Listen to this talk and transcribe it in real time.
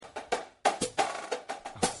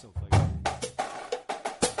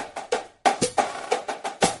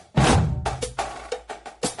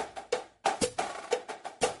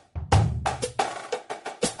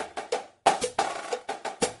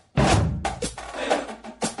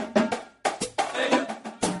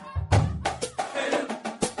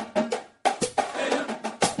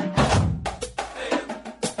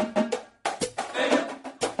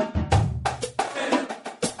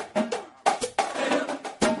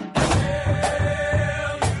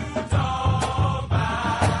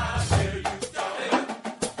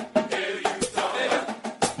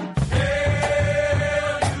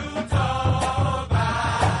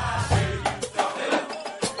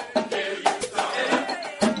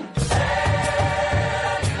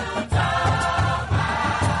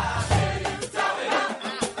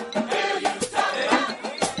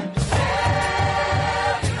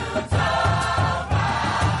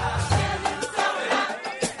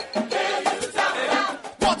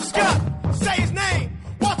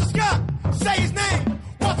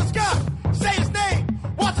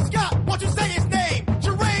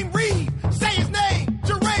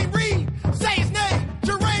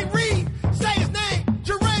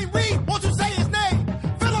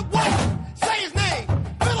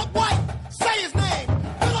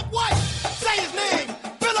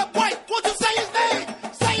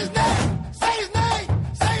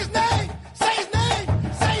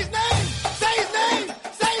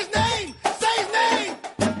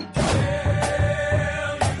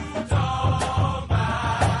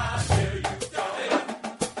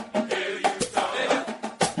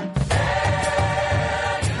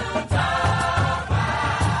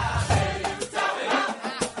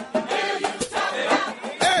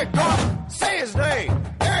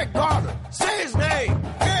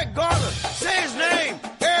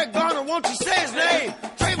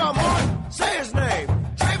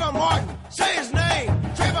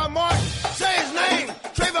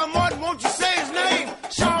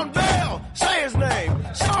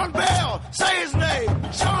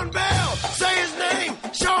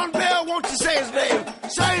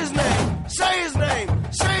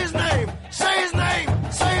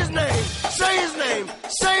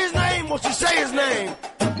name.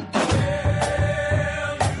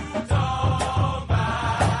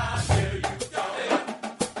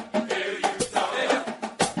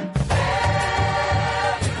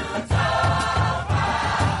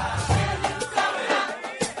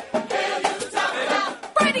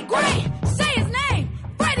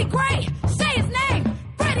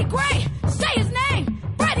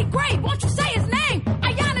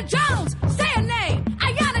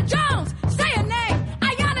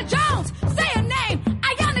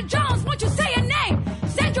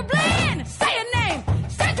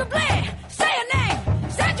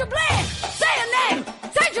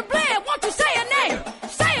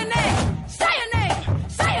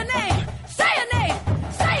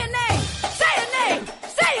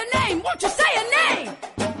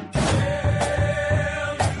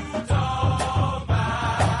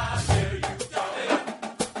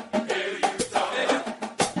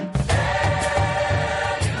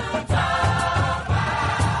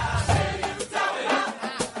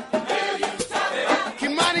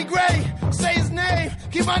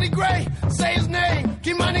 Kimani Gray, say his name.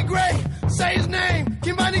 Kimani Gray, say his name.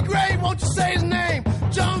 Kimani Gray, won't you say his name?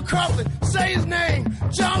 John Crawford, say his name.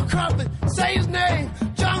 John Crawford, say his name.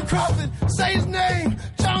 John Crawford, say his name.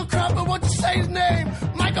 John Crawford, won't you say his name?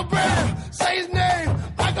 Michael Brown, say his name.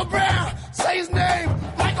 Michael Brown, say his name.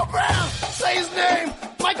 Michael Brown, say his name.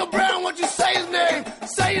 Michael Brown, won't you say his name?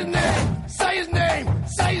 Say his name. Say his name.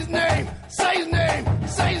 Say his name. Say his name.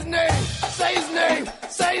 Say his name. Say his name.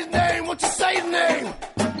 Say his name. Won't you say his name?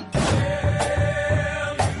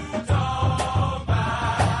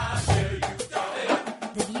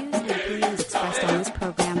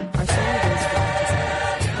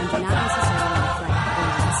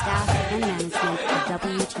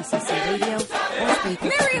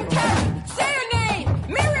 Miriam Carey, say her name.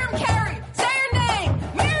 Miriam Carey, say her name.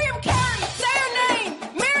 Miriam Carey, say her name.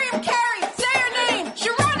 Miriam Carey, say her name.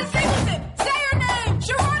 Sharonda Singleton, say her name.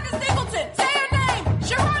 Sharonda Singleton, say her name.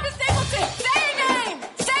 Sharonda Singleton, say her name.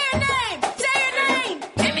 Say her name. Say her name.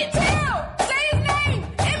 Emmett Till, say his name.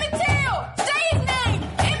 Emmett Till, say his name.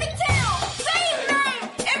 Emmett Till, say his name.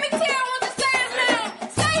 Emmett Till wants to say his name.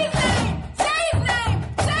 Say his name. Say his name.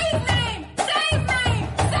 Say his name.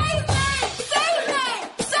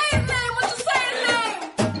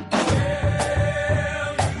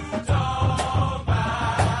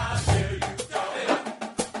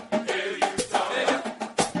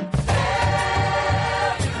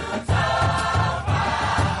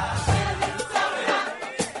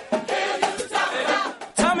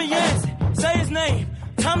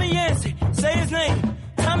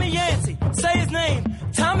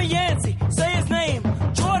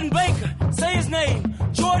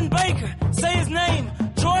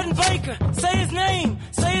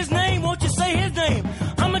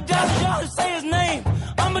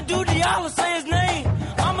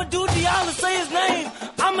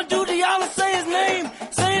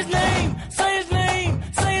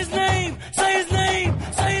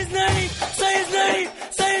 Say his name.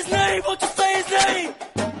 Say his name. Won't you say his name?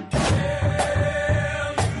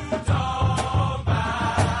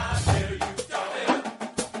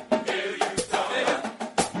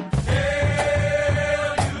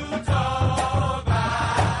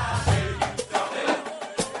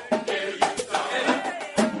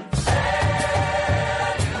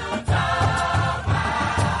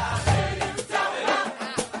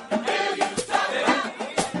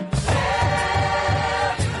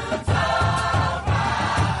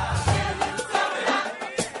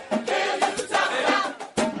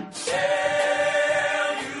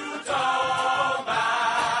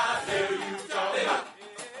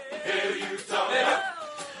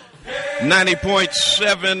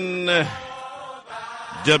 90.7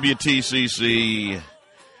 WTCC.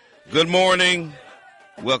 Good morning.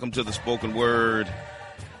 Welcome to the Spoken Word.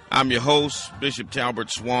 I'm your host, Bishop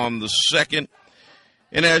Talbert Swan II.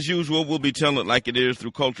 And as usual, we'll be telling it like it is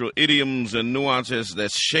through cultural idioms and nuances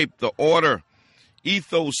that shape the order,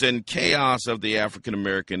 ethos, and chaos of the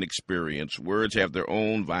African-American experience. Words have their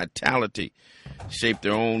own vitality, shape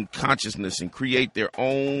their own consciousness, and create their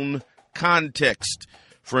own context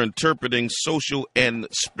for interpreting social and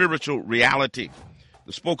spiritual reality.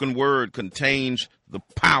 The spoken word contains the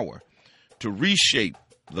power to reshape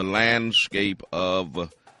the landscape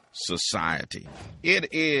of society. It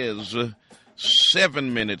is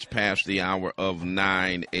 7 minutes past the hour of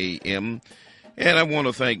 9 a.m., and I want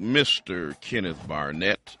to thank Mr. Kenneth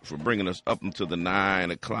Barnett for bringing us up until the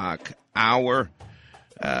 9 o'clock hour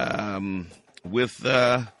with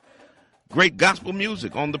great gospel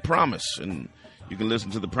music on The Promise. And you can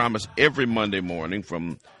listen to The Promise every Monday morning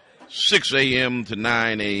from 6 a.m. to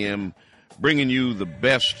 9 a.m., bringing you the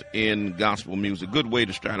best in gospel music. Good way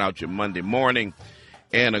to start out your Monday morning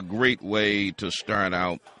and a great way to start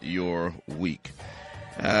out your week.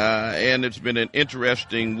 And it's been an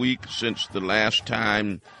interesting week since the last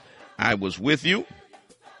time I was with you.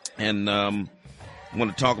 And I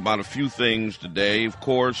want to talk about a few things today. Of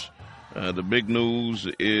course, the big news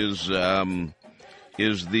is the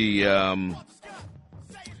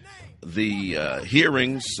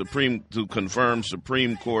hearings to confirm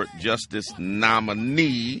Supreme Court Justice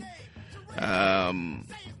nominee Brett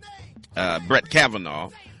Kavanaugh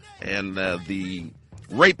and the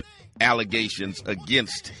rape allegations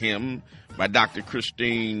against him by Dr.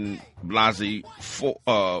 Christine Blasey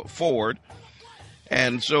Ford.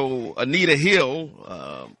 And so Anita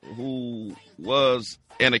Hill, who was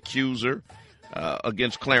an accuser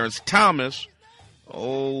against Clarence Thomas,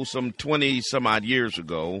 some 20-some-odd years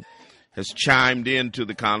ago, has chimed into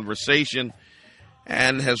the conversation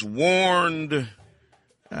and has warned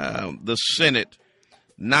the Senate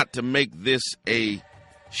not to make this a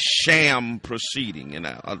sham proceeding. And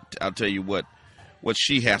I'll tell you what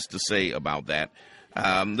she has to say about that.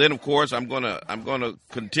 Then, of course, I'm gonna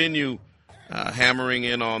continue hammering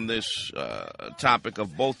in on this topic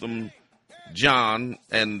of Botham Jean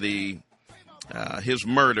and his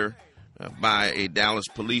murder by a Dallas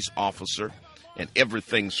police officer and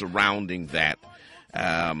everything surrounding that.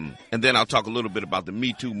 And then I'll talk a little bit about the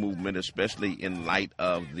Me Too movement, especially in light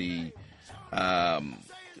of the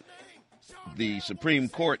Supreme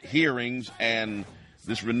Court hearings and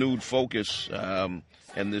this renewed focus and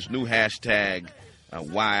this new hashtag,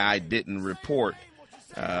 why I didn't report,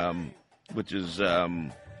 which is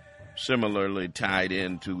similarly tied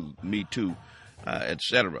into Me Too,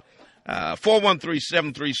 etc.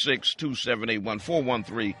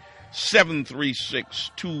 413-736-2781,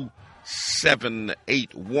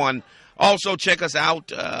 413-736-2781. Also, check us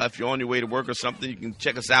out if you're on your way to work or something. You can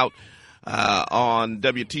check us out on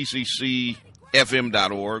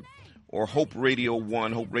WTCCFM.org or Hope Radio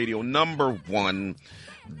 1, Hope Radio number 1.org.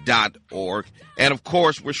 And, of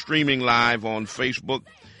course, we're streaming live on Facebook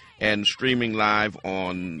and streaming live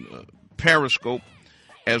on Periscope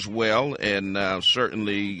as well. And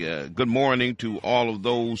certainly good morning to all of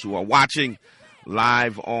those who are watching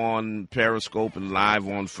live on Periscope and live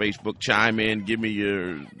on Facebook. Chime in, give me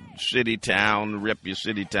your city, town, rep your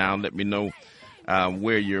city, town. Let me know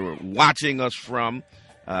where you're watching us from.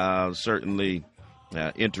 Certainly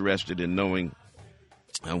interested in knowing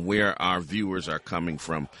where our viewers are coming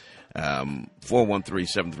from.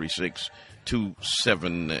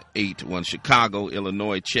 413-736-2781. Chicago,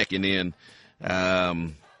 Illinois, checking in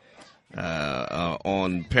on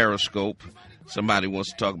Periscope. Somebody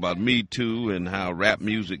wants to talk about Me Too and how rap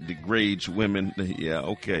music degrades women. Yeah,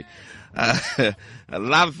 okay. A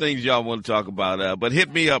lot of things y'all want to talk about, but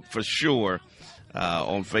hit me up for sure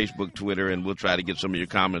on Facebook, Twitter, and we'll try to get some of your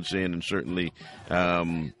comments in, and certainly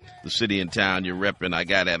the city and town you're repping. I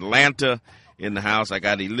got Atlanta in the house. I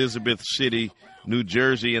got Elizabeth City, New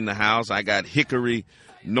Jersey in the house. I got Hickory,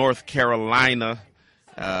 North Carolina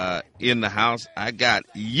in the house. I got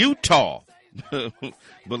Utah.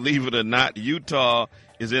 Believe it or not, Utah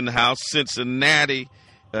is in the house. Cincinnati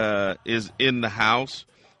is in the house.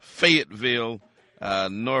 Fayetteville,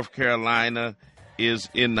 North Carolina is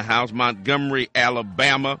in the house. Montgomery,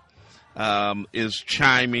 Alabama is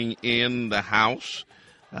chiming in the house.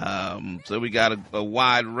 So we got a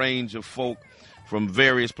wide range of folk from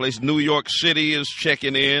various places. New York City is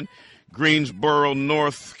checking in. Greensboro,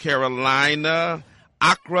 North Carolina.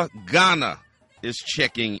 Accra, Ghana is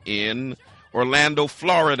checking in. Orlando,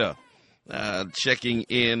 Florida, checking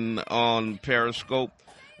in on Periscope.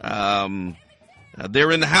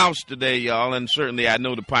 They're in the house today, y'all, and certainly I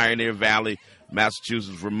know the Pioneer Valley,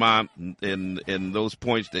 Massachusetts, Vermont, and those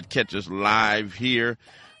points that catch us live here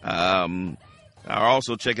are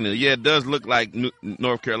also checking in. Yeah, it does look like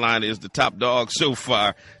North Carolina is the top dog so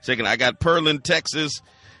far. I got Pearland, Texas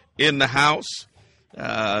in the house.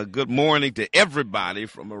 Good morning to everybody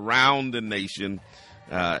from around the nation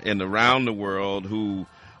and around the world who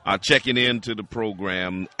are checking into the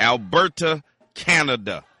program. Alberta,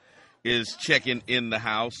 Canada is checking in the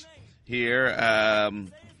house here.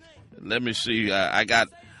 Let me see. I got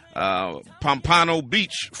Pompano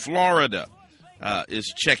Beach, Florida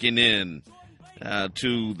is checking in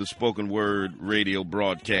to the Spoken Word radio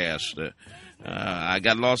broadcast. I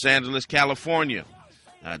got Los Angeles, California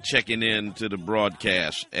checking in to the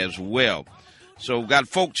broadcast as well. So got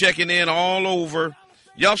folk checking in all over.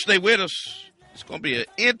 Y'all stay with us. It's going to be an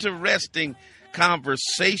interesting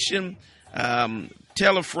conversation.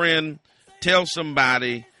 Tell a friend. Tell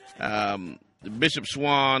somebody. Bishop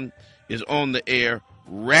Swan is on the air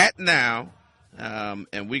right now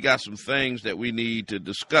and we got some things that we need to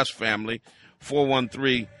discuss, family.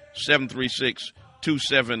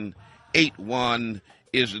 413-736-2781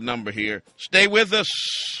 is the number here. Stay with us.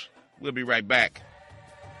 We'll be right back.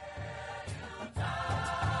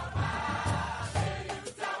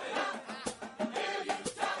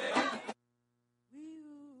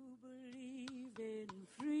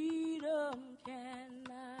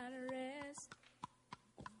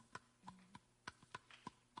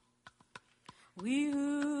 We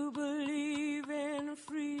who believe in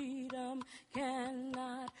freedom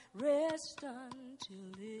cannot rest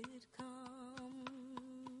until it comes.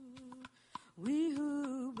 We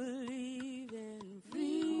who believe in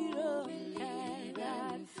freedom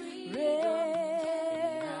cannot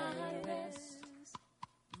rest.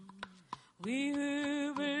 We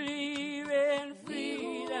who believe in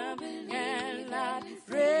freedom cannot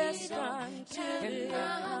rest until it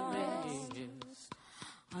comes.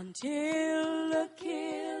 Until the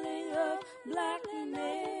killing of black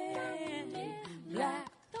men, black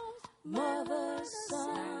mothers'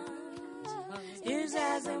 sons, is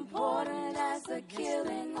as important as the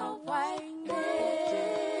killing of white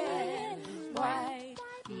men, white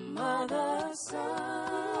mothers'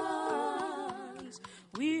 sons.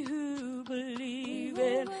 We who believe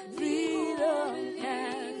in freedom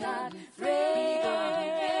cannot rest.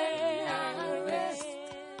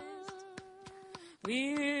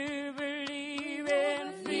 We who believe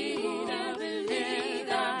in freedom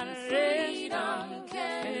cannot rest.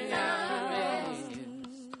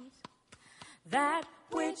 That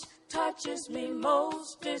which touches me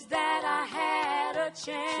most is that I had a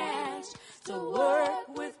chance to work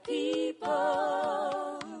with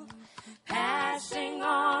people, passing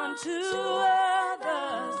on to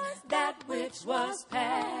others that which was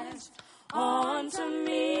passed on to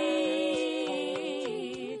me.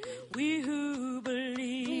 We who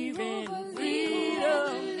believe in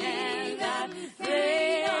freedom cannot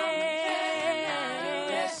rest.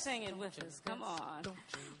 Sing it with us, come on.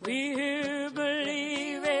 We who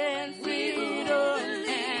believe in freedom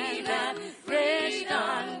cannot rest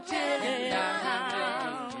until it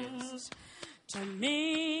comes. To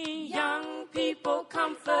me, young people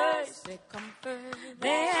come first.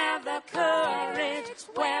 They have the courage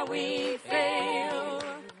where we fail.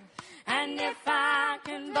 And if I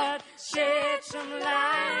can but shed some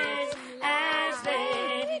light as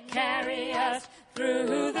they carry us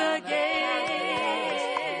through the gate,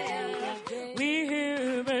 we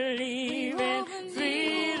who believe in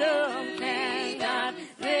freedom cannot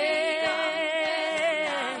rest.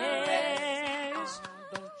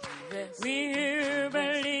 We who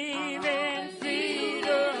believe in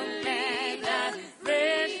freedom cannot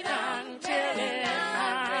rest until it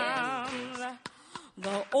comes.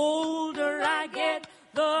 The older I get,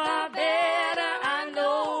 the better I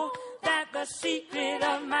know that the secret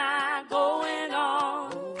of my going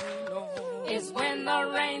on is when the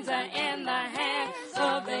reins are in the hands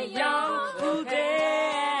of the young who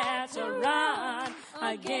dare to run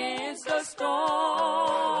against the storm.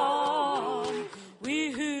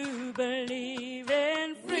 We who believe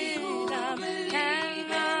in freedom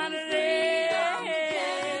cannot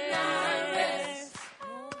rest.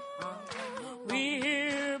 We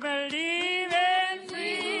who believe in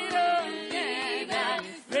freedom cannot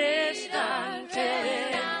rest until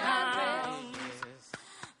it comes.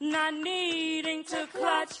 Not needing to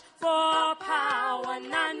clutch for power,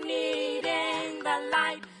 not needing the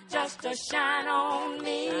light just to shine on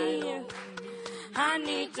me. I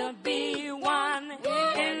need to be one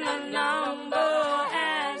in the number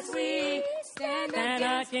as we stand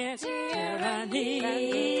against tyranny.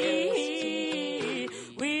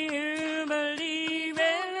 We who believe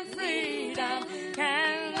in freedom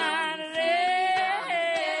cannot rest.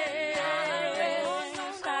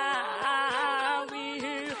 We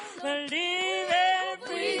who believe in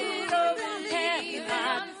freedom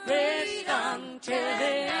cannot rest until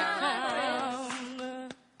it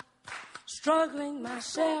comes. Struggling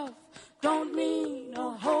myself don't mean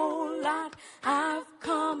a whole lot. I've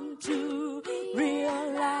come to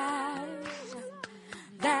realize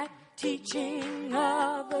that teaching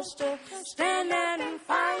others to stand and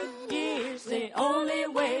fight is the only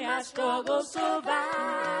way I struggle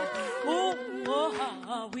survive.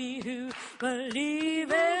 Oh, we who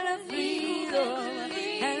believe in freedom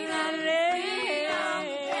and not rest.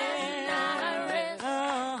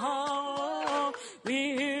 Oh,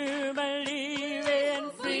 we who believe in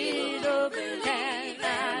freedom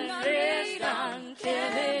cannot rest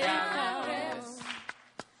until it comes.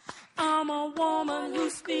 I'm a woman who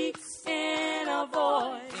speaks in a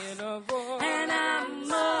voice, and I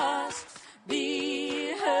must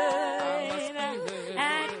be heard.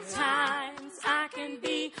 At times I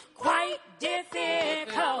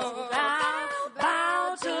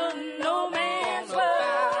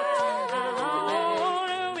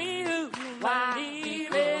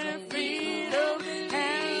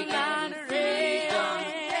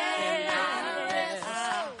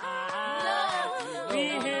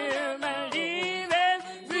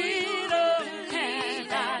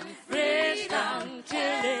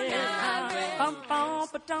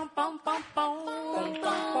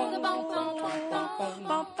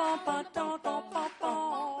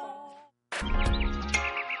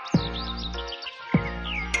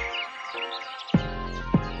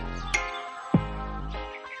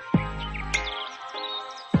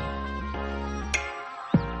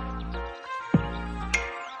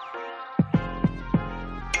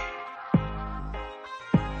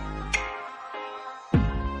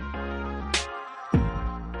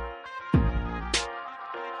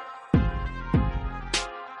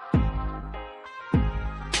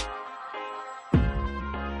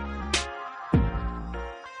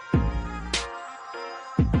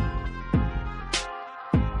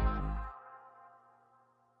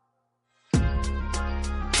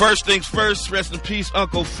First things first, rest in peace,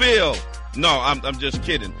 Uncle Phil. No, I'm just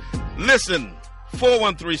kidding. Listen,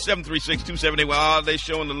 413-736-2781. Oh, they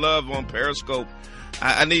showing the love on Periscope.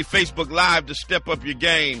 I need Facebook Live to step up your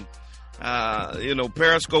game.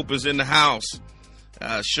 Periscope is in the house,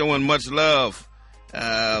 showing much love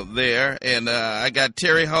there. And I got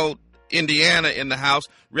Terre Haute, Indiana in the house.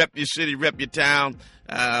 Rep your city, rep your town.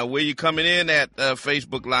 Where you coming in at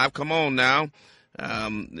Facebook Live? Come on now.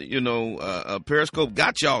 Periscope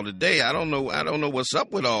got y'all today. I don't know what's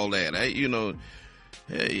up with all that.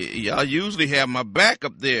 Y'all usually have my back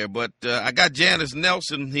up there, but I got Janice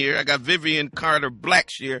Nelson here. I got Vivian Carter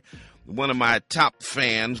Blackshear, one of my top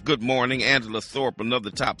fans. Good morning. Angela Thorpe,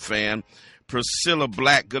 another top fan. Priscilla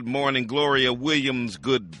Black, good morning. Gloria Williams,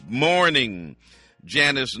 good morning.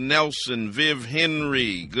 Janice Nelson, Viv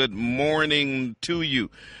Henry, good morning to you.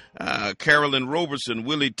 Carolyn Robertson,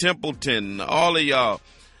 Willie Templeton, all of y'all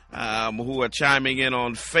who are chiming in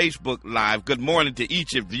on Facebook Live. Good morning to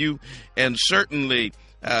each of you, and certainly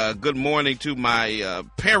good morning to my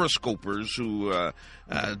Periscopers who I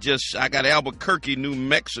got Albuquerque, New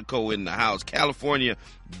Mexico in the house, California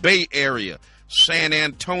Bay Area, San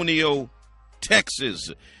Antonio,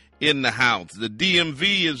 Texas in the house. The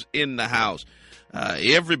DMV is in the house.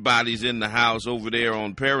 Everybody's in the house over there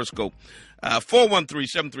on Periscope.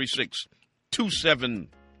 413-736-2781.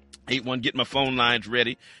 Get my phone lines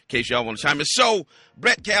ready in case y'all want to chime in. So,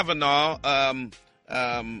 Brett Kavanaugh,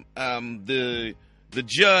 the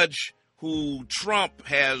judge who Trump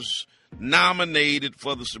has nominated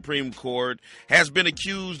for the Supreme Court, has been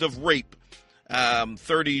accused of rape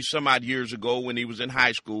 30 some odd years ago when he was in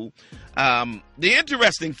high school. The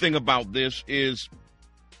interesting thing about this is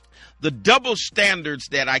the double standards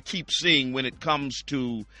that I keep seeing when it comes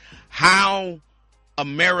to how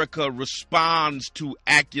America responds to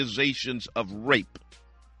accusations of rape.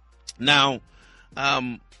 Now,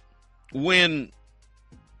 when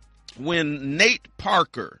Nate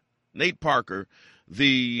Parker,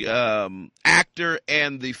 the actor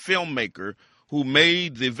and the filmmaker who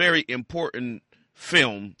made the very important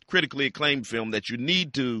film, critically acclaimed film that you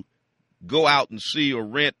need to go out and see or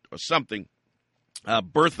rent or something,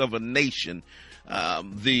 Birth of a Nation,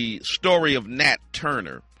 the story of Nat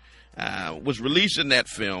Turner, was released in that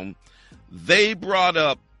film. They brought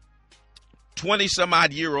up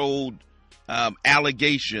 20-some-odd-year-old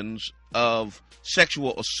allegations of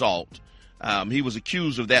sexual assault. He was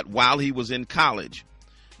accused of that while he was in college.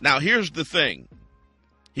 Now, here's the thing.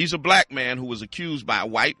 He's a black man who was accused by a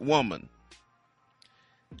white woman,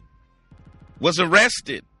 was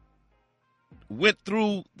arrested, went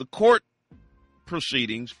through the court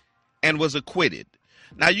proceedings, and was acquitted.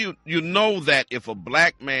 Now, you know that if a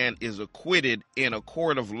black man is acquitted in a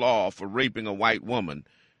court of law for raping a white woman,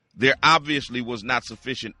 there obviously was not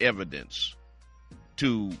sufficient evidence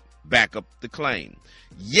to back up the claim.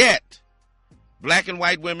 Yet, black and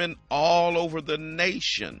white women all over the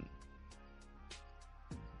nation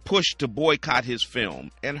pushed to boycott his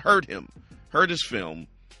film and hurt his film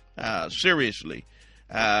seriously.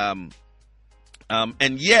 And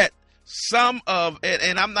yet, some of,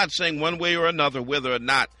 and I'm not saying one way or another whether or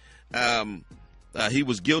not he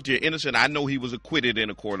was guilty or innocent. I know he was acquitted in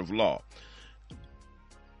a court of law.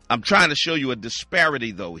 I'm trying to show you a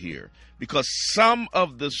disparity, though, here, because some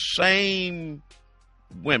of the same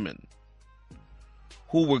women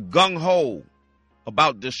who were gung-ho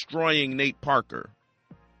about destroying Nate Parker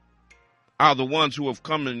are the ones who are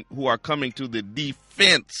coming to the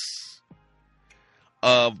defense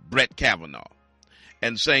of Brett Kavanaugh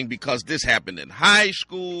and saying because this happened in high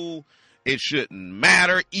school, it shouldn't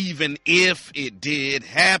matter, even if it did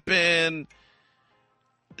happen.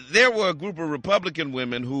 There were a group of Republican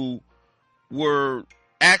women who were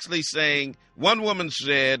actually saying, one woman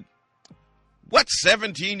said, what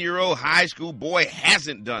 17-year-old high school boy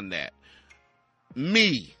hasn't done that?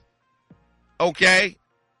 Me. Okay?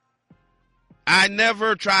 I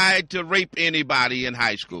never tried to rape anybody in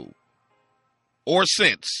high school. or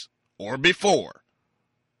since or before.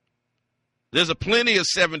 There's a plenty of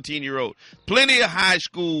 17-year-olds, plenty of high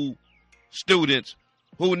school students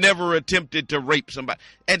who never attempted to rape somebody.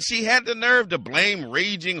 And she had the nerve to blame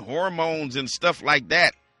raging hormones and stuff like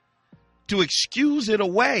that to excuse it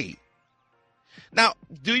away. Now,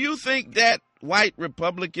 do you think that white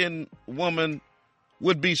Republican woman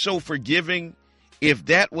would be so forgiving if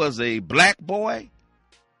that was a black boy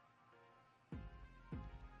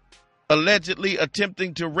allegedly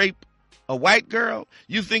attempting to rape a white girl?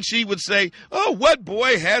 You think she would say, oh, what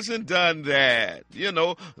boy hasn't done that? You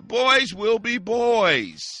know, boys will be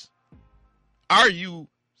boys. Are you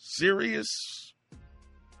serious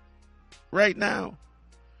right now?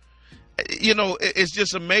 You know, it's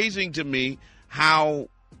just amazing to me how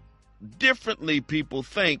differently people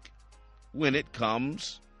think when it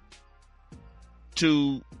comes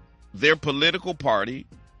to their political party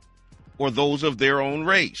or those of their own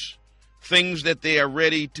race. Things that they are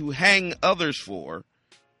ready to hang others for,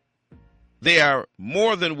 they are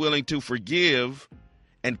more than willing to forgive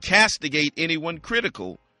and castigate anyone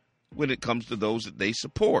critical when it comes to those that they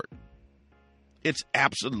support. It's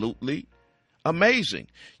absolutely amazing.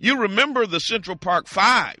 You remember the Central Park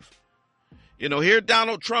Five. You know, here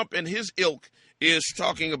Donald Trump and his ilk is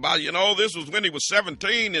talking about, you know, this was when he was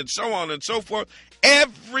 17 and so on and so forth.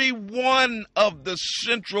 Every one of the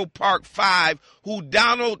Central Park Five who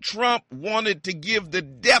Donald Trump wanted to give the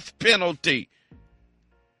death penalty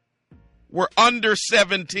were under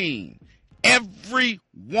 17. Every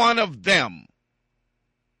one of them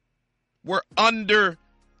were under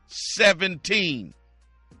 17.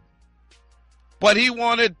 But he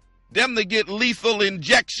wanted them to get lethal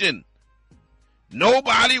injection.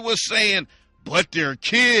 Nobody was saying, but they're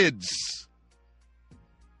kids.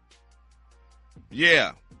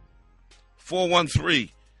 Yeah.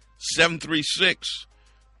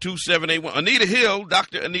 413-736-2781. Anita Hill,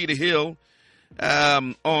 Dr. Anita Hill,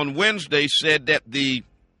 on Wednesday said that the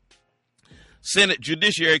Senate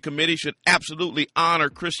Judiciary Committee should absolutely honor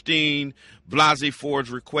Christine Blasey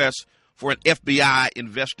Ford's request for an FBI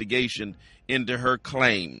investigation into her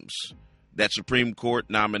claims that Supreme Court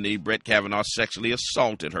nominee Brett Kavanaugh sexually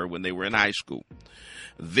assaulted her when they were in high school.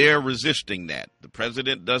 They're resisting that. The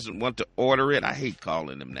president doesn't want to order it. I hate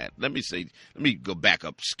calling him that. Let me go back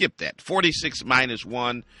up. Skip that. 46 minus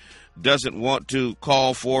 1 doesn't want to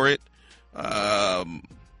call for it.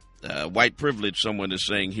 White privilege, someone is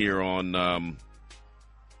saying here on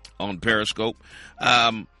Periscope.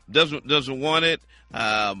 Doesn't want it.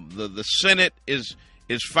 The Senate is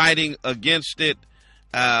fighting against it.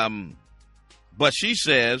 But she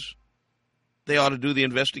says they ought to do the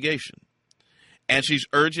investigation. And she's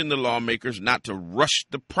urging the lawmakers not to rush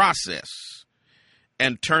the process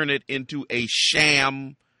and turn it into a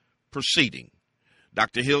sham proceeding.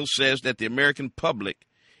 Dr. Hill says that the American public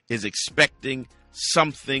is expecting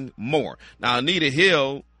something more. Now, Anita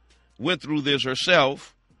Hill went through this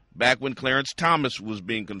herself back when Clarence Thomas was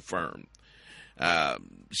being confirmed.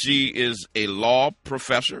 She is a law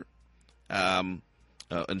professor, and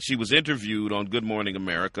she was interviewed on Good Morning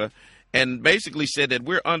America and basically said that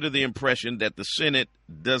we're under the impression that the Senate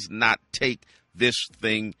does not take this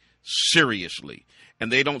thing seriously,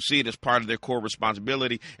 and they don't see it as part of their core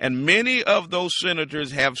responsibility. And many of those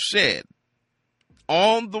senators have said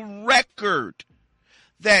on the record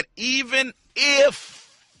that even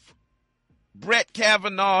if Brett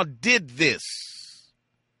Kavanaugh did this,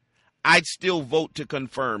 I'd still vote to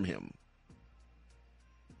confirm him.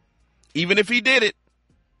 Even if he did it,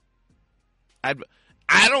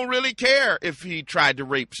 I don't really care if he tried to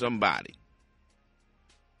rape somebody.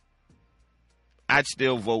 I'd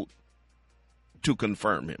still vote to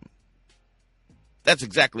confirm him. That's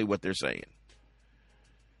exactly what they're saying.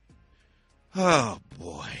 Oh,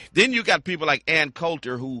 boy. Then you got people like Ann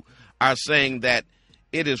Coulter who are saying that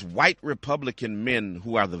it is white Republican men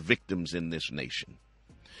who are the victims in this nation.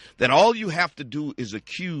 That all you have to do is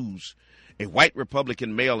accuse a white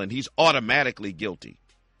Republican male and he's automatically guilty.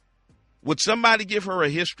 Would somebody give her a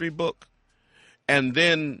history book and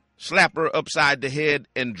then slap her upside the head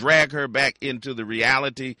and drag her back into the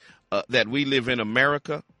reality that we live in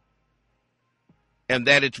America? And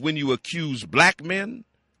that it's when you accuse black men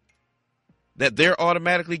that they're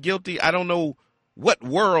automatically guilty? I don't know what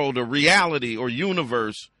world or reality or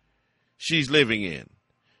universe she's living in.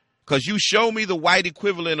 Because you show me the white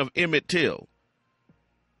equivalent of Emmett Till,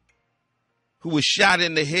 who was shot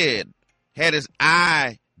in the head, had his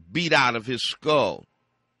eye beat out of his skull,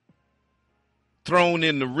 thrown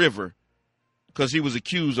in the river because he was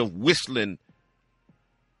accused of whistling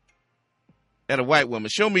at a white woman.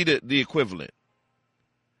 Show me the equivalent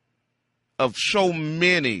of so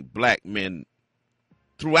many black men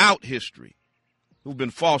throughout history who've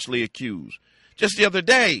been falsely accused. Just the other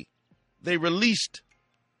day, they released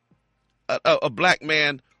a black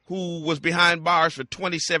man who was behind bars for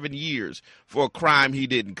 27 years for a crime he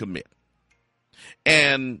didn't commit.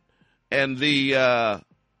 And the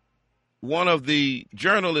one of the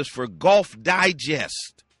journalists for Golf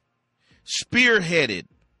Digest spearheaded,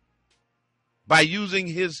 by using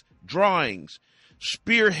his drawings,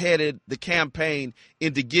 spearheaded the campaign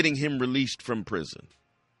into getting him released from prison.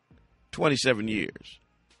 27 years,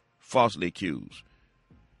 falsely accused.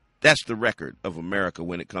 That's the record of America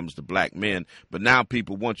when it comes to black men. But now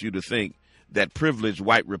people want you to think that privileged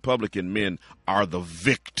white Republican men are the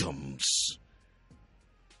victims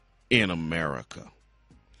in America.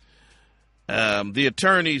 The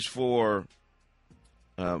attorneys for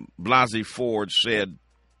Blasey Ford said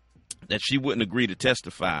that she wouldn't agree to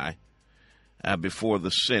testify before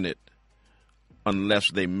the Senate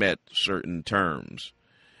unless they met certain terms.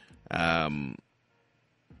 I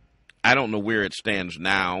don't know where it stands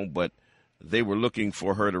now, but they were looking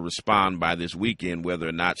for her to respond by this weekend whether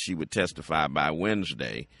or not she would testify by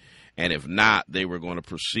Wednesday. And if not, they were going to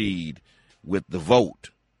proceed with the vote,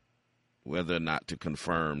 whether or not to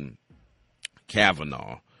confirm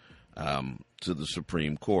Kavanaugh to the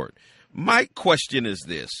Supreme Court. My question is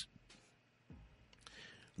this.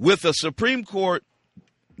 With a Supreme Court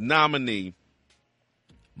nominee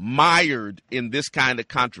mired in this kind of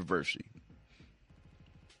controversy,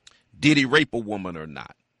 did he rape a woman or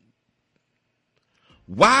not?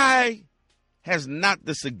 Why has not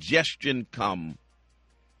the suggestion come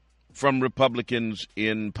from Republicans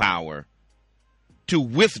in power to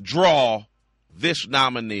withdraw this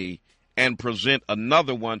nominee and present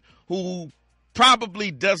another one who probably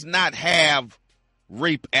does not have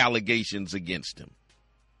rape allegations against him?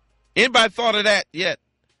 Anybody thought of that yet?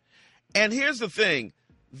 And here's the thing.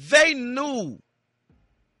 They knew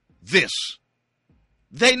this.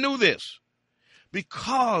 They knew this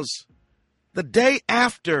because the day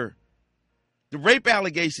after the rape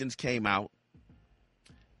allegations came out,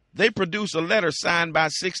 they produced a letter signed by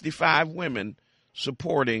 65 women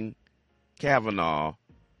supporting Kavanaugh.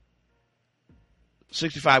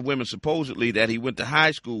 65 women supposedly that he went to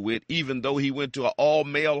high school with, even though he went to an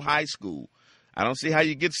all-male high school. I don't see how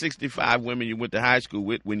you get 65 women you went to high school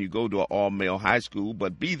with when you go to an all-male high school,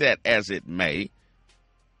 but be that as it may,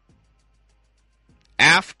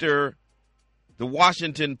 after the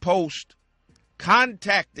Washington Post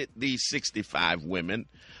contacted these 65 women,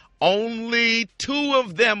 only 2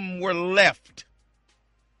 of them were left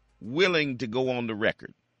willing to go on the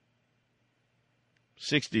record.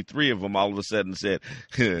 63 of them all of a sudden said,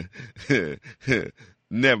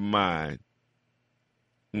 never mind.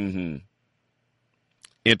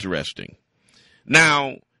 Interesting.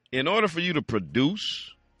 Now, in order for you to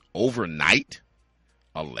produce overnight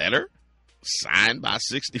a letter signed by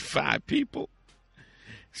 65 people,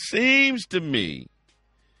 seems to me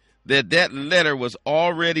that letter was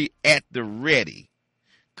already at the ready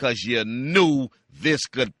because you knew this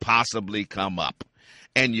could possibly come up.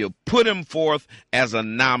 And you put him forth as a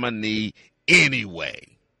nominee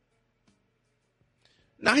anyway.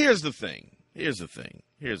 Now, here's the thing.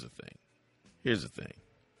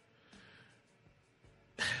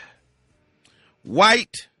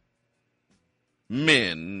 White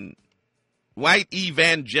men, white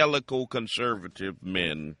evangelical conservative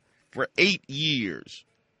men, for 8 years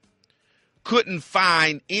couldn't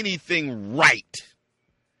find anything right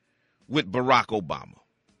with Barack Obama.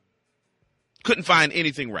 Couldn't find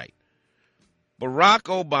anything right. Barack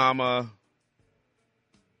Obama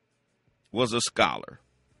was a scholar.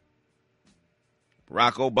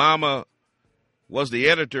 Barack Obama was the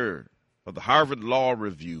editor of the Harvard Law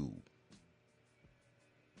Review.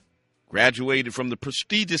 Graduated from the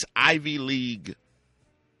prestigious Ivy League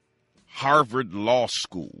Harvard Law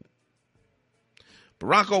School.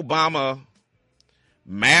 Barack Obama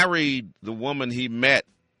married the woman he met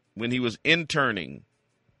when he was interning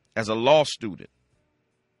as a law student.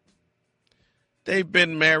 They've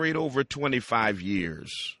been married over 25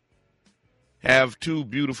 years, have 2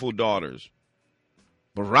 beautiful daughters.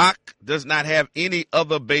 Barack does not have any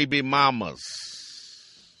other baby mamas.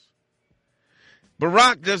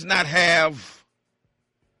 Barack does not have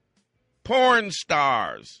porn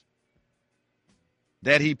stars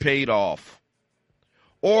that he paid off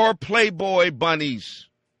or Playboy bunnies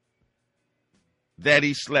that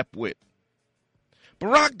he slept with.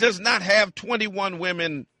 Barack does not have 21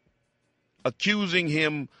 women accusing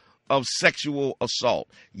him of sexual assault.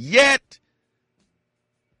 Yet,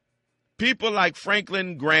 people like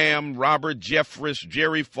Franklin Graham, Robert Jeffress,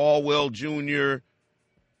 Jerry Falwell Jr.,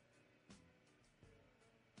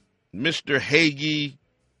 Mr. Hagee,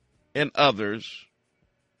 and others,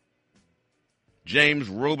 James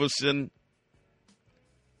Robeson,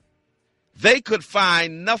 they could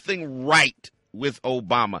find nothing right with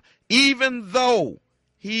Obama, even though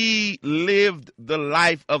he lived the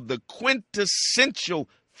life of the quintessential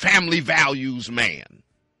family values man.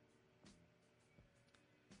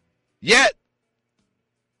 Yet,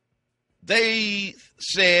 they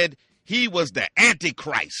said he was the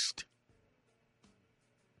Antichrist.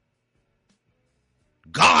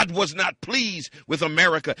 God was not pleased with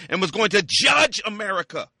America and was going to judge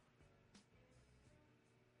America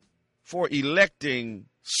for electing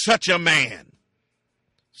such a man,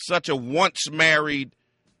 such a once married,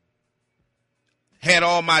 had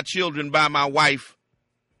all my children by my wife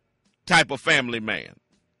type of family man.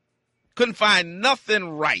 Couldn't find nothing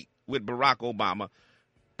right with Barack Obama,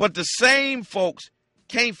 but the same folks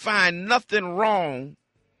can't find nothing wrong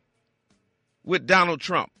with Donald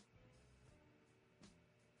Trump,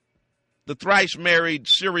 the thrice married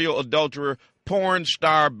serial adulterer, porn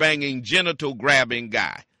star banging, genital grabbing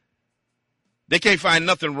guy. They can't find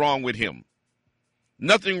nothing wrong with him.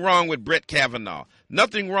 Nothing wrong with Brett Kavanaugh.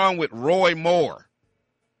 Nothing wrong with Roy Moore,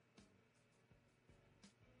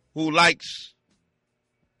 who likes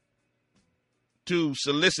to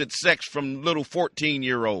solicit sex from little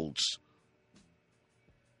 14-year-olds.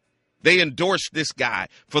 They endorsed this guy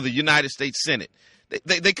for the United States Senate.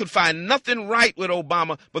 They could find nothing right with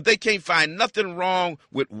Obama, but they can't find nothing wrong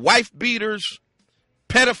with wife beaters,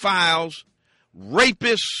 pedophiles,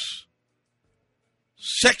 rapists,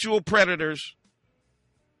 sexual predators.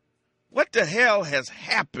 What the hell has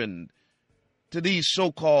happened to these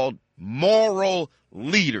so-called moral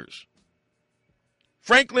leaders?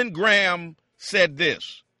 Franklin Graham said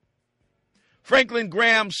this. Franklin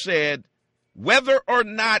Graham said, whether or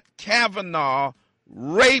not Kavanaugh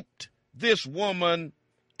raped this woman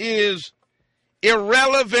is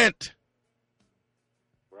irrelevant.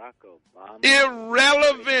 Barack Obama.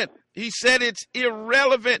 Irrelevant. He said it's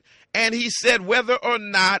irrelevant. And he said whether or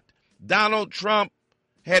not Donald Trump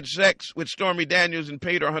had sex with Stormy Daniels and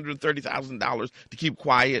paid her $130,000 to keep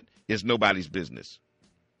quiet is nobody's business.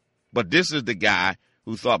 But this is the guy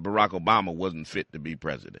who thought Barack Obama wasn't fit to be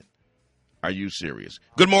president. Are you serious?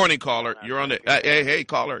 Good morning, caller. You're on the hey,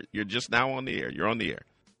 caller. You're just now on the air. You're on the air.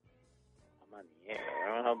 I'm on the air.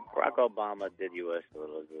 Barack Obama did U.S. a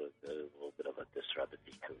little bit of a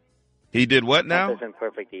discrepancy, too. He did what now? Trump isn't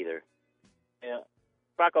perfect either. Yeah.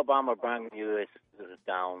 Barack Obama brought the U.S.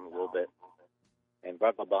 down a little bit. And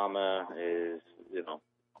Barack Obama is,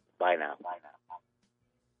 bye now.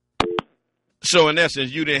 So, in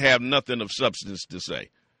essence, you didn't have nothing of substance to say.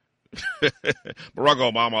 Barack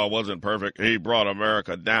Obama wasn't perfect. He brought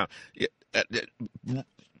America down.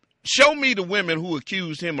 Show me the women who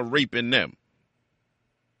accused him of raping them.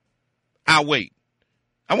 I'll wait.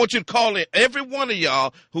 I want you to call in. Every one of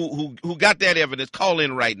y'all who got that evidence, call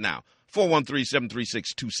in right now.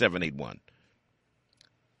 413-736-2781.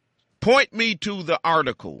 Point me to the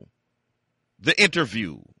article, the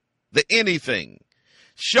interview, the anything.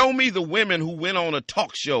 Show me the women who went on a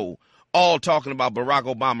talk show all talking about Barack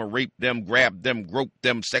Obama raped them, grabbed them, groped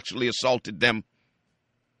them, sexually assaulted them.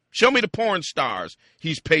 Show me the porn stars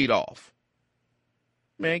he's paid off.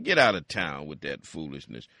 Man, get out of town with that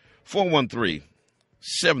foolishness.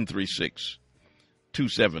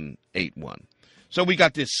 413-736-2781. So we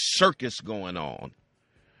got this circus going on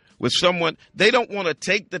with someone. They don't want to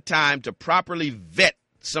take the time to properly vet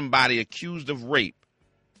somebody accused of rape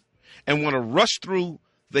and want to rush through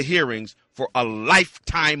the hearings for a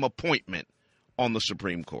lifetime appointment on the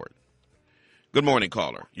Supreme Court. Good morning,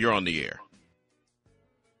 caller. You're on the air.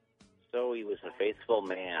 So he was a faithful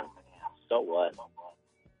man. So what?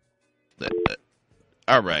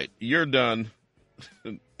 All right. You're done,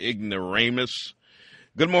 ignoramus.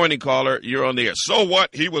 Good morning, caller. You're on the air. So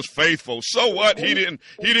what? He was faithful. So what? He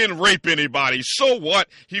didn't rape anybody. So what?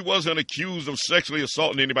 He wasn't accused of sexually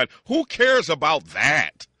assaulting anybody. Who cares about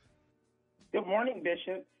that? Good morning,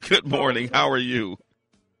 Bishop. Good morning. How are you?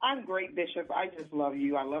 I'm great, Bishop. I just love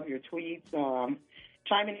you. I love your tweets.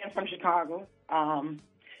 Chiming in from Chicago.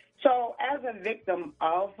 So as a victim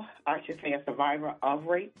of, I should say a survivor of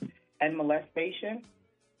rape and molestation,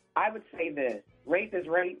 I would say this. Rape is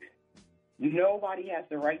rape. Nobody has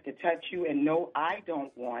the right to touch you. And no, I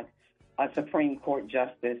don't want a Supreme Court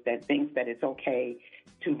justice that thinks that it's okay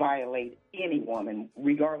to violate any woman,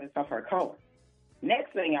 regardless of her color.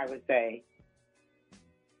 Next thing I would say,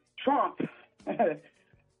 Trump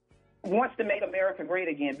wants to make America great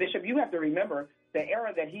again. Bishop, you have to remember the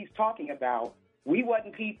era that he's talking about we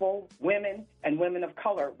wasn't people, women, and women of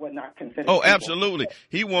color were not considered Oh, people. absolutely.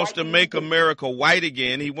 He wants to make America white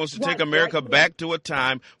again. He wants to take America back to a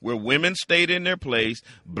time where women stayed in their place,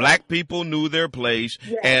 black people knew their place,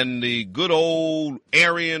 and the good old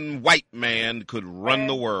Aryan white man could run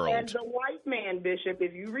the world. And the white man, Bishop,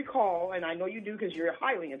 if you recall, and I know you do because you're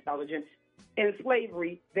highly intelligent, in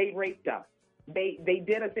slavery, they raped us. They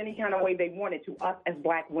did us any kind of way they wanted to us as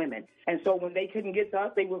black women. And so when they couldn't get to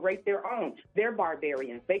us, they would rape their own. They're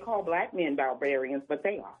barbarians. They call black men barbarians, but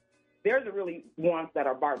they are. They're the really ones that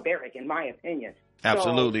are barbaric, in my opinion.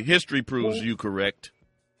 Absolutely. So, history proves you correct.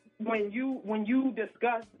 When you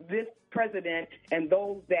discuss this president and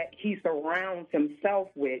those that he surrounds himself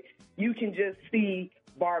with, you can just see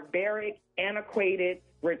barbaric, antiquated,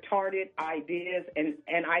 retarded ideas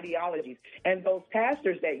and ideologies. And those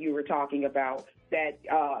pastors that you were talking about that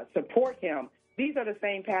support him, these are the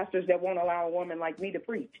same pastors that won't allow a woman like me to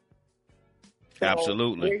preach. So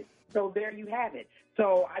Absolutely. So there you have it.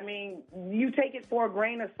 So, I mean, you take it for a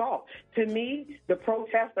grain of salt. To me, the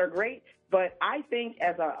protests are great, but I think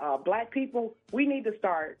as a black people, we need to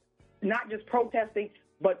start not just protesting,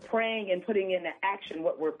 but praying and putting into action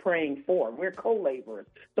what we're praying for. We're co-laborers.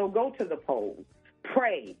 So go to the polls.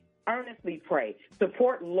 Pray, earnestly pray,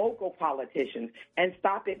 support local politicians, and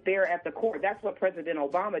stop it there at the court. That's what President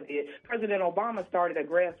Obama did. President Obama started a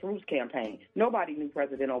grassroots campaign. Nobody knew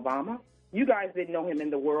President Obama. You guys didn't know him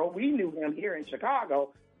in the world. We knew him here in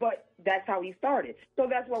Chicago, but that's how he started. So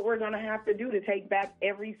that's what we're going to have to do to take back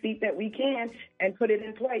every seat that we can and put it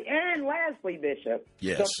in play. And lastly, Bishop,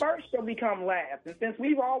 the first shall become last. And since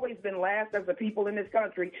we've always been last as a people in this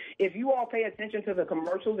country, if you all pay attention to the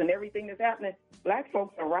commercials and everything that's happening, black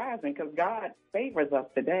folks are rising because God favors us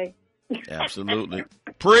today. Absolutely.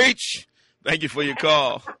 Preach. Thank you for your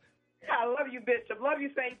call. I love you, Bishop. Love you,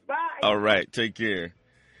 Saints. Bye. All right. Take care.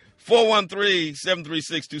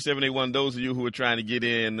 413-736-2781. Those of you who are trying to get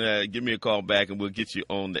in, give me a call back and we'll get you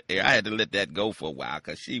on the air. I had to let that go for a while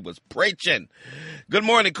because she was preaching. Good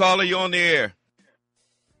morning, caller. You're on the air.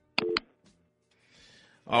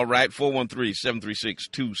 All right,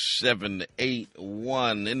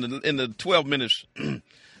 413-736-2781. In the 12 minutes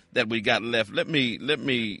that we got left, let me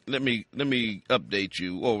update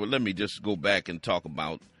you, or let me just go back and talk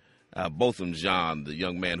about Botham Jean, the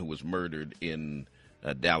young man who was murdered in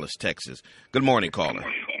Dallas, Texas. Good morning, caller.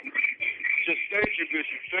 Just thank you,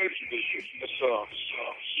 Bishop. Thank you, Bishop. That's all.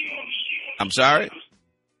 I'm sorry?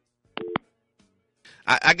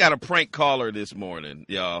 I got a prank caller this morning,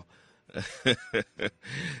 y'all.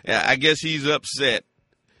 Yeah, I guess he's upset.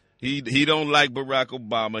 He don't like Barack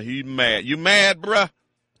Obama. He mad. You mad, bruh?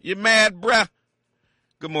 You mad, bruh?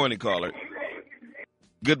 Good morning, caller.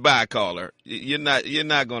 Goodbye, caller. You're not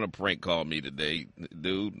gonna prank call me today,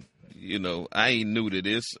 dude. You know, I ain't new to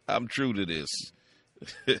this. I'm true to this.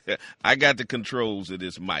 I got the controls of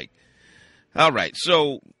this mic. All right.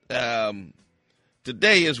 So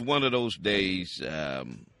today is one of those days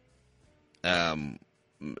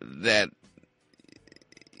that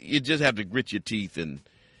you just have to grit your teeth and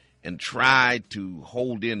try to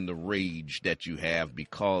hold in the rage that you have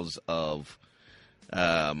because of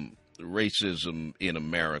racism in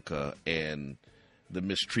America and the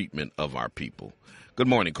mistreatment of our people. Good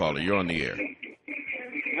morning, caller. You're on the air.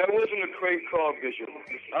 That wasn't a great call, Bishop.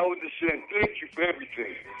 I was just saying thank you for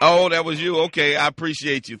everything. Oh, that was you? Okay, I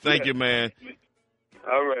appreciate you. Thank you, man.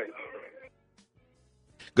 All right.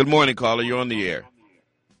 Good morning, caller. You're on the air.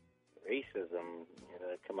 Racism,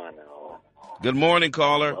 come on now. Good morning,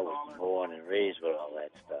 caller. I was born and raised with all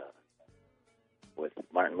that stuff. With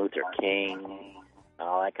Martin Luther King,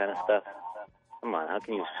 all that kind of stuff. Come on, how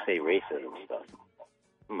can you say racism stuff?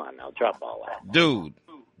 Come on now, drop all that. Dude,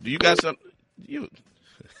 do you got something?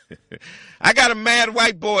 I got a mad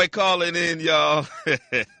white boy calling in, y'all.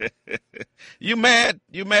 You mad?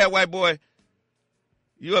 You mad, white boy?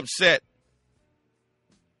 You upset?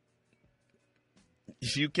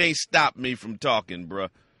 You can't stop me from talking, bruh.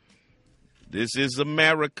 This is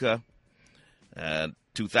America,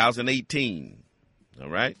 2018. All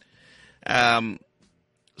right?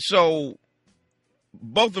 So,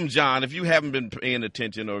 Botham Jean, if you haven't been paying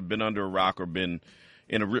attention or been under a rock or been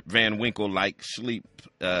in a Rip Van Winkle-like sleep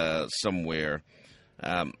somewhere,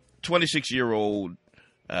 26-year-old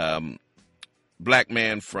black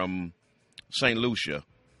man from St. Lucia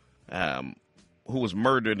who was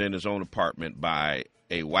murdered in his own apartment by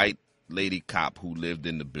a white lady cop who lived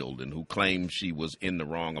in the building, who claimed she was in the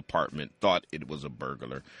wrong apartment, thought it was a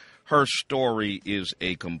burglar. Her story is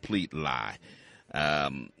a complete lie.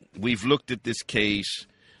 We've looked at this case,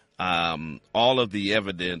 all of the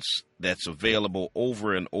evidence that's available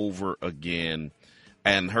over and over again.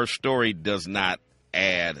 and her story does not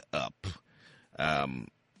add up.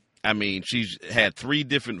 I mean, she's had 3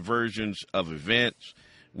 different versions of events.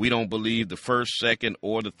 We don't believe the first, second,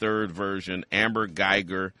 or the third version. Amber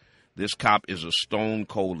Geiger, this cop is a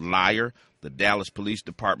stone-cold liar. The Dallas Police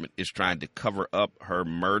Department is trying to cover up her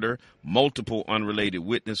murder. Multiple unrelated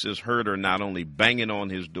witnesses heard her not only banging on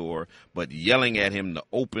his door, but yelling at him to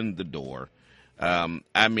open the door.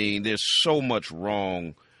 I mean, there's so much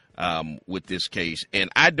wrong with this case, and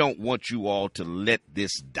I don't want you all to let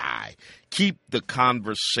this die. Keep the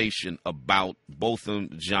conversation about Botham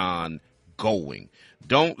Jean going.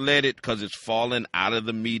 Don't let it, because it's fallen out of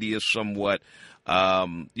the media somewhat,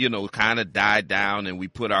 kind of die down, and we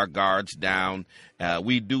put our guards down.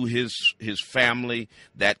 We do his family,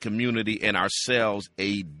 that community, and ourselves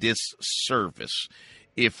a disservice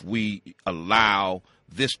if we allow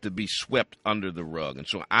this to be swept under the rug. And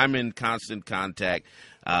so I'm in constant contact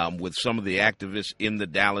with some of the activists in the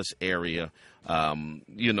Dallas area,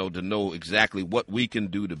 to know exactly what we can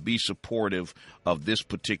do to be supportive of this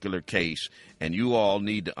particular case. And you all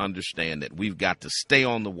need to understand that we've got to stay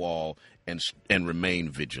on the wall and remain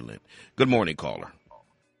vigilant. Good morning, caller.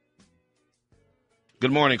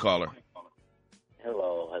 Good morning, caller.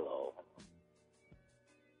 Hello.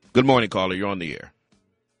 Good morning, caller. You're on the air.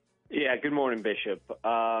 Yeah, good morning, Bishop.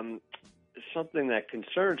 Something that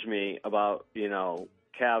concerns me about,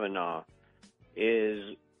 Kavanaugh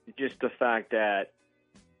is just the fact that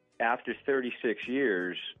after 36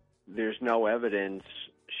 years, there's no evidence.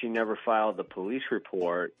 She never filed the police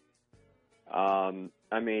report. I don't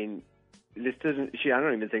even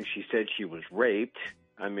think she said she was raped.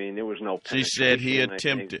 I mean, there was no penetration. She said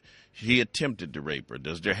he attempted to rape her.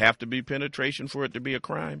 Does there have to be penetration for it to be a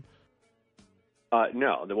crime?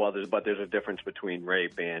 No. Well, there's a difference between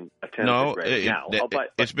rape and attempted rape.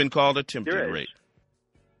 It's been called attempted rape.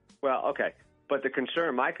 Well, okay. But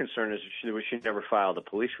my concern is she never filed a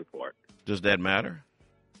police report. Does that matter?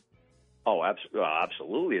 Oh,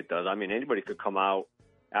 absolutely it does. I mean, anybody could come out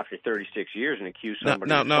after 36 years and accuse somebody.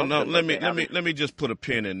 No. Let me just put a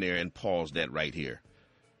pin in there and pause that right here,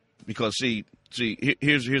 because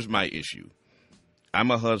here's my issue.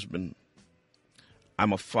 I'm a husband.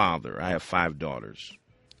 I'm a father. I have 5 daughters.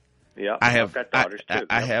 Yeah, I've got daughters too.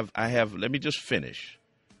 I have. Let me just finish,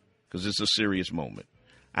 because it's a serious moment.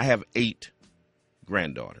 I have 8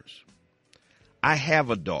 granddaughters. I have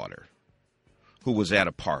a daughter who was at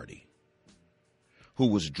a party, who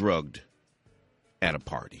was drugged at a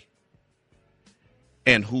party,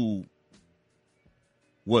 and who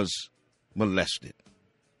was molested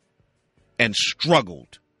and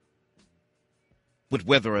struggled with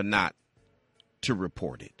whether or not to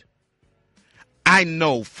report it. I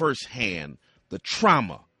know firsthand the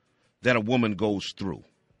trauma that a woman goes through,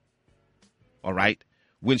 all right,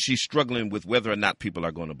 when she's struggling with whether or not people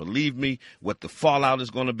are going to believe me, what the fallout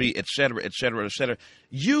is going to be, et cetera, et cetera, et cetera.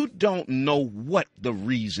 You don't know what the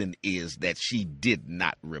reason is that she did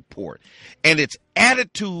not report. And it's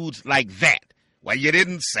attitudes like that. Well, you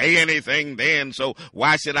didn't say anything then, so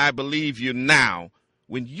why should I believe you now?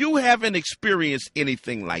 When you haven't experienced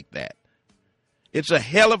anything like that, it's a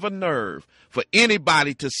hell of a nerve for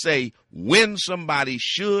anybody to say when somebody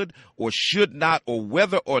should or should not, or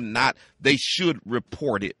whether or not they should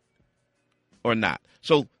report it or not.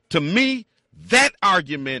 So to me, that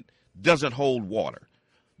argument doesn't hold water.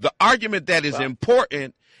 The argument that is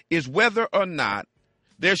important is whether or not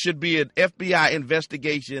there should be an FBI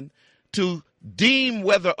investigation to deem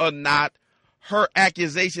whether or not her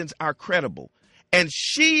accusations are credible. And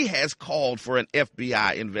she has called for an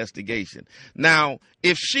FBI investigation. Now,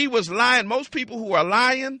 if she was lying, most people who are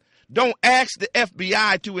lying don't ask the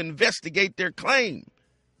FBI to investigate their claim.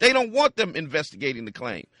 They don't want them investigating the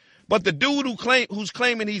claim. But the dude who's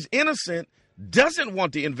claiming he's innocent doesn't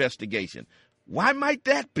want the investigation. Why might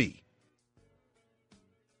that be?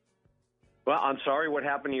 Well, I'm sorry what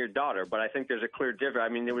happened to your daughter, but I think there's a clear difference. I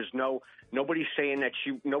mean, there was nobody saying that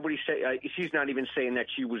she's not even saying that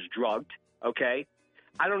she was drugged. Okay,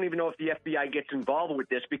 I don't even know if the FBI gets involved with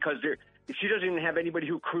this, because she doesn't even have anybody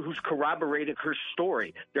who's corroborated her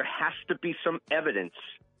story. There has to be some evidence.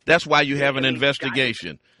 That's why you have an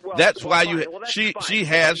investigation. That's why she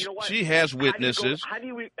has witnesses.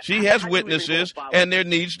 She has witnesses, and there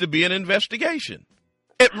needs to be an investigation.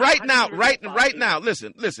 Right now.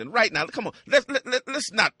 Listen. Right now, come on.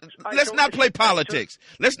 Let's not play politics.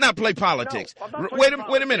 Let's not play politics. Wait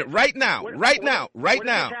a minute. Right now. What if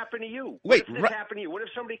this happened to you? Wait. What if this happened to you? What if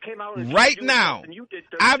somebody came out and right now?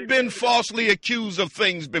 I've been falsely accused of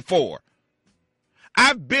things before.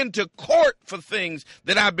 I've been to court for things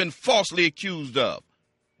that I've been falsely accused of.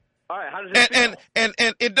 All right, how does it feel?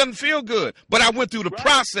 And it doesn't feel good. But I went through the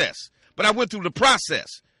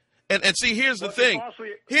process. And see, here's the thing.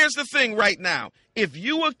 Here's the thing right now. If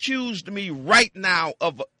you accused me right now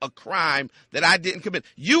of a crime that I didn't commit,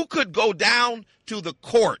 you could go down to the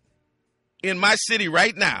court in my city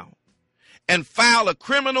right now and file a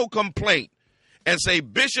criminal complaint and say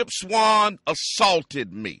Bishop Swan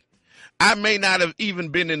assaulted me. I may not have even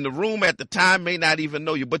been in the room at the time, may not even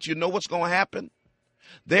know you, but you know what's going to happen?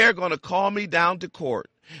 They're going to call me down to court,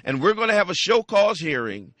 and we're going to have a show cause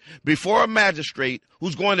hearing before a magistrate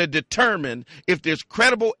who's going to determine if there's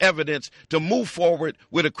credible evidence to move forward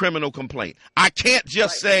with a criminal complaint. I can't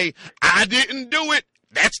just say, I didn't do it.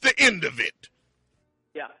 That's the end of it.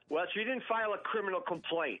 Yeah, well, she didn't file a criminal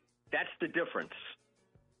complaint. That's the difference.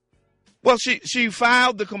 Well, she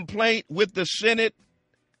filed the complaint with the Senate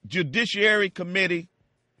Judiciary Committee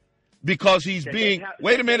because he's being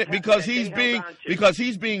because he's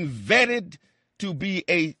being vetted to be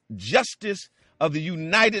a justice of the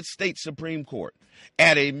United States Supreme Court.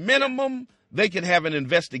 At a minimum, they can have an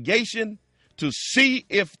investigation to see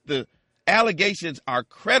if the allegations are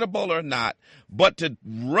credible or not, but to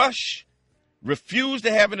refuse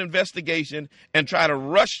to have an investigation and try to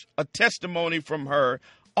rush a testimony from her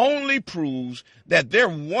only proves that their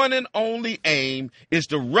one and only aim is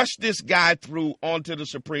to rush this guy through onto the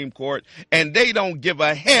Supreme Court, and they don't give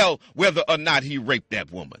a hell whether or not he raped that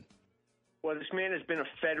woman. Well, this man has been a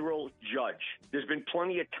federal judge. There's been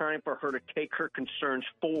plenty of time for her to take her concerns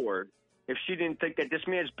forward if she didn't think that this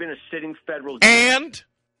man's been a sitting federal judge.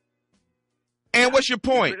 And what's your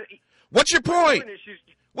point? What's your point?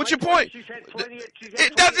 What's your point?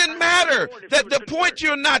 It doesn't matter. The point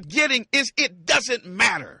you're not getting is it doesn't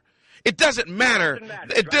matter. It doesn't matter.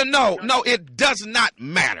 No, it does not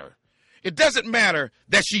matter. It doesn't matter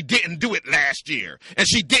that she didn't do it last year and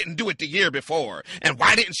she didn't do it the year before. And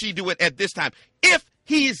why didn't she do it at this time? If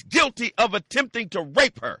he's guilty of attempting to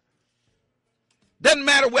rape her, doesn't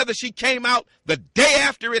matter whether she came out the day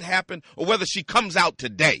after it happened or whether she comes out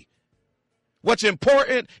today. What's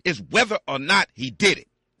important is whether or not he did it.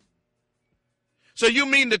 So you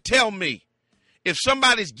mean to tell me if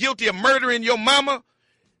somebody's guilty of murdering your mama,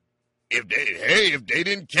 if they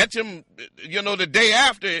didn't catch him, the day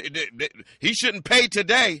after, he shouldn't pay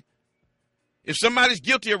today. If somebody's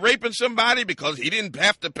guilty of raping somebody because he didn't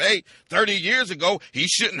have to pay 30 years ago, he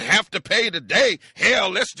shouldn't have to pay today. Hell,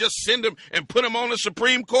 let's just send him and put him on the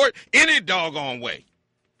Supreme Court any doggone way.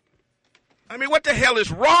 I mean, what the hell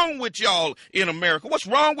is wrong with y'all in America? What's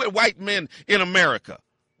wrong with white men in America?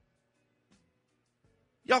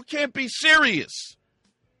 Y'all can't be serious.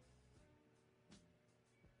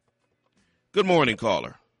 Good morning,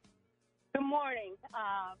 caller. Good morning,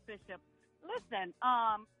 Bishop. Listen,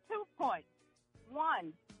 2 points.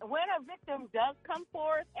 One, when a victim does come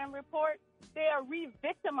forth and report, they are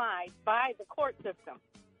re-victimized by the court system.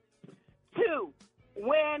 2,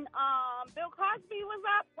 when Bill Cosby was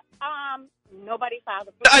up, nobody filed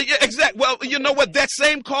a yeah, exactly. Well, you know what? That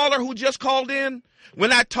same caller who just called in,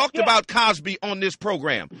 when I talked about Cosby on this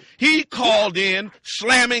program, he called in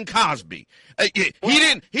slamming Cosby. He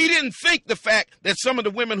didn't think the fact that some of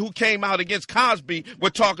the women who came out against Cosby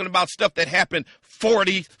were talking about stuff that happened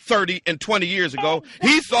 40, 30, and 20 years ago.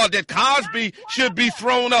 He thought that Cosby should be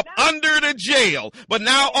thrown up under the jail. But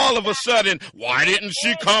now all of a sudden, why didn't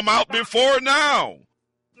she come out before now?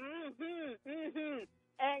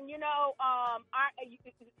 And,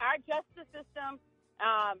 our justice system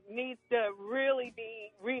needs to really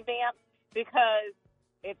be revamped because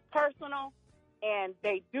it's personal and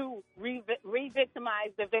they do re-victimize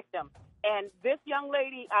the victim. And this young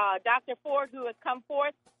lady, Dr. Ford, who has come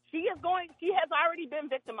forth, she has already been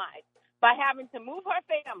victimized by having to move her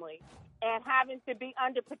family and having to be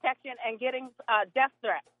under protection and getting death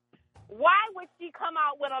threats. Why would she come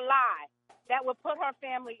out with a lie that would put her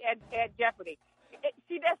family at jeopardy?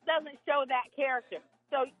 She just doesn't show that character.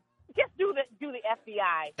 So just do the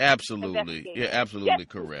FBI. Absolutely. Yeah, absolutely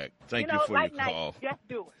correct. Thank you for your call. Just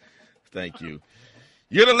do it. Thank you.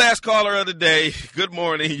 You're the last caller of the day. Good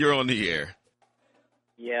morning. You're on the air.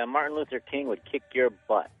 Yeah, Martin Luther King would kick your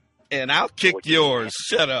butt. And I'll kick yours.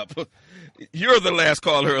 Shut up. You're the last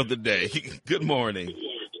caller of the day. Good morning.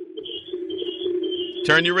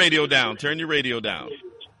 Turn your radio down. Turn your radio down.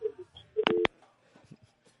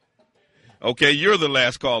 Okay, you're the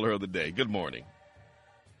last caller of the day. Good morning.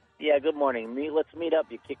 Yeah, good morning. Let's meet up.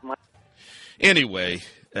 You kick my... Anyway,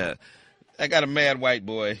 I got a mad white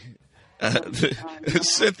boy.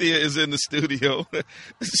 Cynthia is in the studio.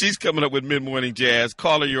 She's coming up with Mid-Morning Jazz.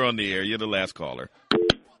 Caller, you're on the air. You're the last caller.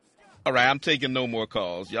 All right, I'm taking no more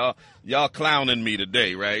calls. Y'all clowning me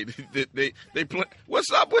today, right?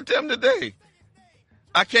 What's up with them today?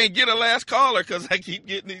 I can't get a last caller because I keep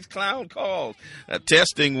getting these clown calls.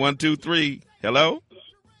 Testing 1, 2, 3. Hello?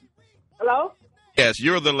 Hello? Yes,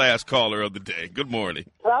 you're the last caller of the day. Good morning.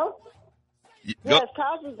 Hello? Go. Yes,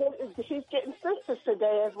 she's getting sisters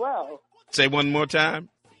today as well. Say one more time.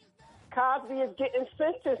 Cosby is getting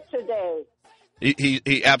sisters today.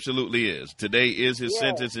 He absolutely is. Today is his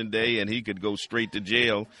sentencing day, and he could go straight to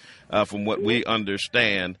jail from what we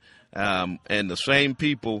understand. And the same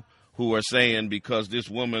people who are saying because this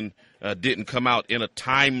woman didn't come out in a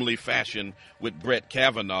timely fashion with Brett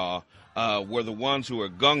Kavanaugh were the ones who are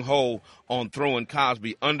gung-ho on throwing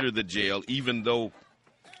Cosby under the jail, even though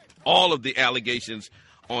all of the allegations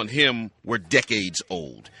on him were decades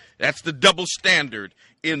old. That's the double standard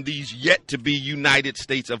in these yet-to-be United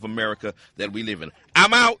States of America that we live in.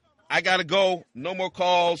 I'm out. I got to go. No more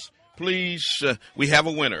calls. Please, we have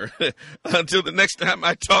a winner. Until the next time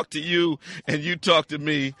I talk to you and you talk to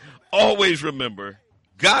me, always remember,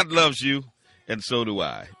 God loves you, and so do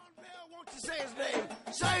I. Say his name,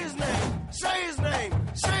 say his name, say his name,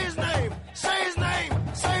 say his name, say his name,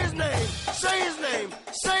 say his name, say his name,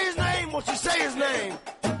 say his name, won't you say his name?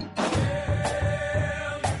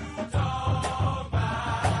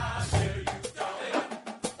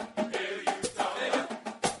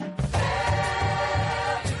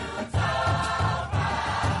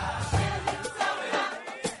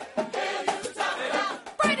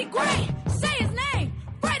 Freddie Gray, say his name.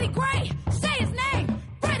 Freddie Gray, say his name.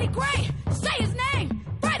 Freddie Gray, say his name.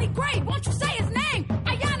 Freddie Gray, won't you say his name?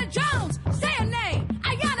 Ayanna Jones, say her name.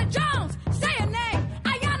 Ayanna Jones, say her name.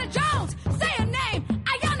 Ayanna Jones, say her name.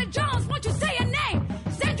 Ayanna Jones, won't you say her name?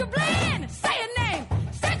 Sandra Bland, say her name.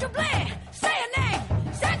 Sandra Bland, say her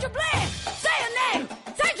name. Sandra Bland, say her name.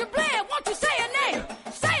 Sandra Bland, won't you say her name?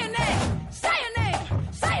 Say her name. Say her name.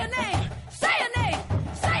 Say her name. Say her name.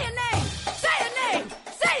 Say her name. Say her name.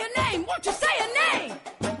 Say her name. Won't you say her name?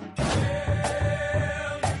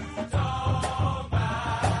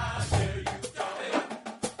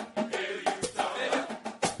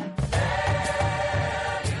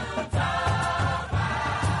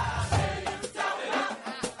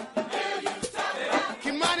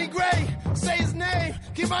 Kimani Gray, say his name.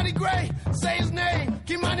 Kimani Gray, say his name.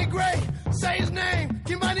 Kimani Gray, say his name.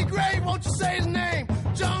 Kimani Gray, won't you say his name?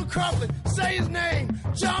 John Crawford, say his name.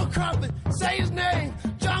 John Crawford, say his name.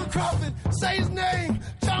 John Crawford, say his name.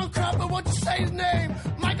 John Crawford, won't you say his name?